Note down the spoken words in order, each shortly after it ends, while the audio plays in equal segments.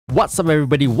What's up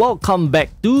everybody, welcome back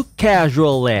to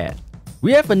Casual Lad.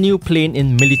 We have a new plane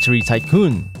in Military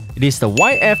Tycoon. It is the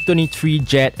YF23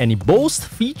 jet and it boasts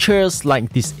features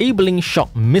like disabling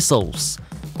shock missiles.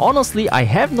 Honestly, I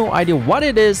have no idea what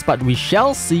it is, but we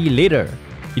shall see later.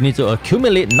 You need to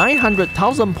accumulate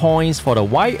 900,000 points for the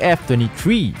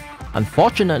YF23.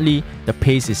 Unfortunately, the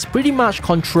pace is pretty much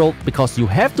controlled because you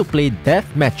have to play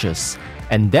death matches.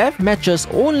 And death matches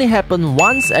only happen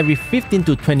once every 15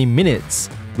 to 20 minutes,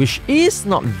 which is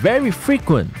not very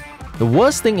frequent. The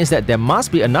worst thing is that there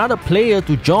must be another player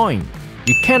to join.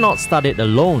 You cannot start it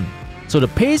alone, so the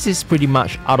pace is pretty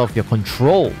much out of your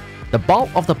control. The bulk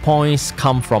of the points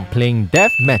come from playing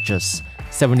death matches,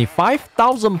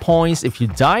 75,000 points if you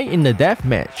die in the death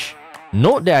match.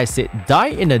 Note that I said die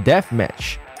in a death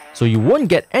match, so you won't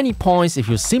get any points if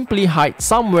you simply hide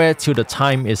somewhere till the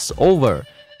time is over.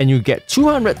 And you get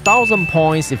 200,000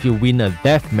 points if you win a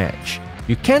death match.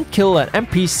 You can kill an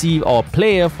NPC or a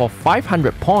player for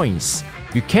 500 points.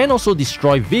 You can also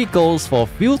destroy vehicles for a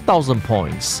few thousand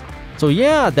points. So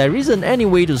yeah, there isn't any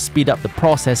way to speed up the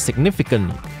process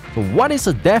significantly. So what is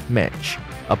a death match?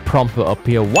 A prompt will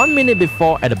appear 1 minute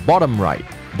before at the bottom right.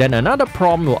 Then another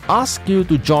prompt will ask you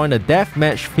to join a death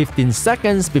match 15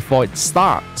 seconds before it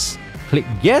starts. Click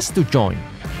yes to join.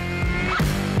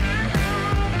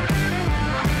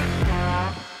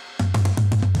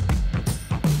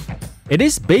 It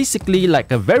is basically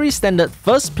like a very standard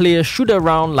first player shooter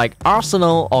round like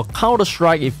Arsenal or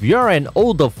Counter-Strike if you're an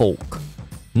older folk.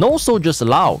 No soldiers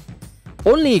allowed,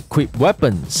 only equipped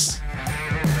weapons.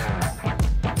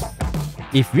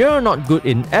 If you're not good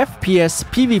in FPS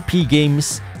PvP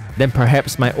games, then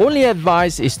perhaps my only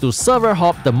advice is to server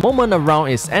hop the moment a round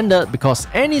is ended, because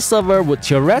any server would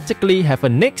theoretically have a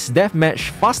next deathmatch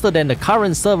faster than the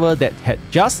current server that had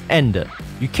just ended.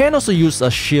 You can also use a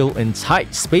shield in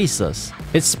tight spaces.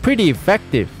 It's pretty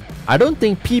effective. I don't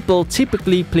think people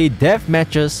typically play death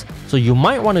matches, so you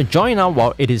might want to join up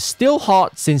while it is still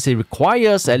hot since it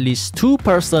requires at least 2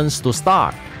 persons to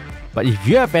start. But if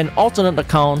you have an alternate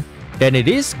account, then it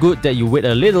is good that you wait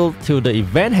a little till the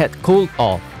event had cooled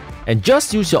off and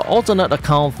just use your alternate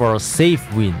account for a safe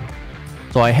win.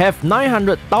 So I have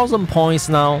 900,000 points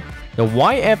now. The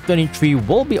YF23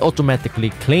 will be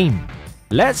automatically claimed.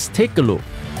 Let's take a look.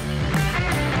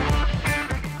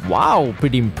 Wow,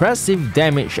 pretty impressive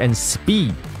damage and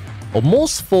speed.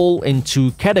 Almost fall in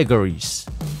 2 categories.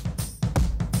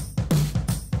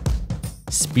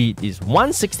 Speed is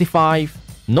 165,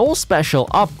 no special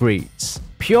upgrades,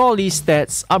 purely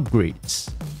stats upgrades.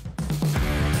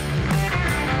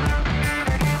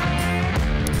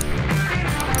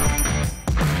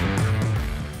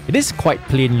 It is quite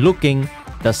plain looking,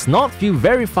 does not feel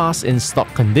very fast in stock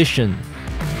condition.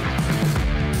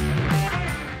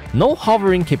 No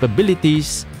hovering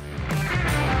capabilities.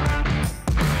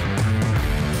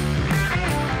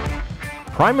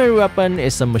 Primary weapon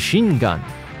is a machine gun,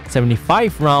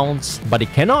 75 rounds, but it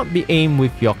cannot be aimed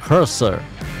with your cursor.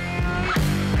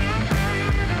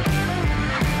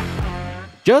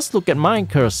 Just look at my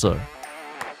cursor.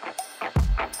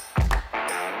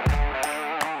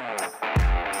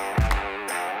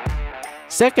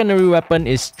 Secondary weapon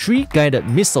is 3 guided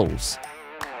missiles.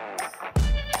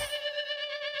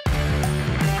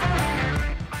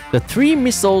 The 3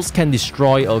 missiles can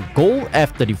destroy a gold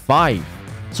F-35,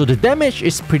 so the damage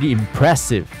is pretty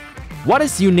impressive. What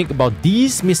is unique about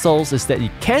these missiles is that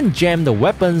it can jam the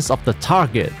weapons of the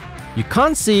target. You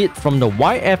can't see it from the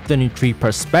YF23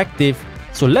 perspective,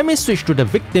 so let me switch to the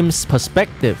victim's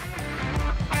perspective.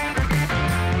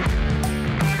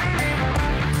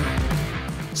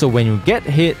 So when you get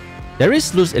hit, there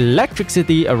is loose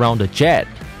electricity around the jet,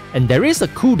 and there is a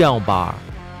cooldown bar.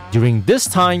 During this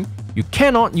time, you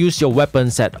cannot use your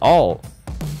weapons at all.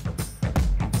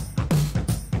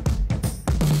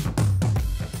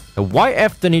 The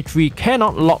YF23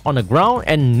 cannot lock on the ground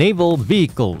and naval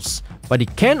vehicles, but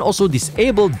it can also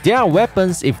disable their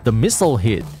weapons if the missile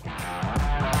hit.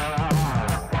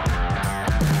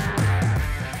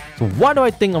 So what do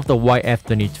I think of the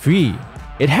YF23?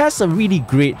 It has a really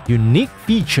great unique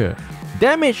feature.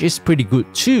 Damage is pretty good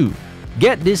too.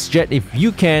 Get this jet if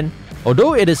you can.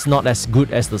 Although it is not as good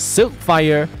as the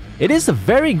Silkfire, it is a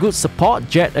very good support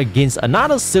jet against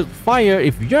another Silkfire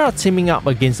if you are teaming up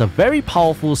against a very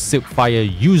powerful Silkfire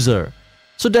user.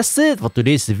 So that's it for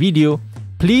today's video.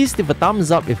 Please leave a thumbs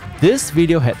up if this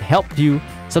video had helped you,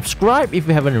 subscribe if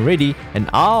you haven't already, and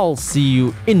I'll see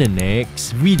you in the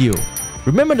next video.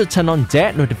 Remember to turn on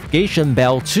that notification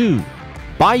bell too.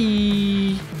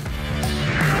 Bye!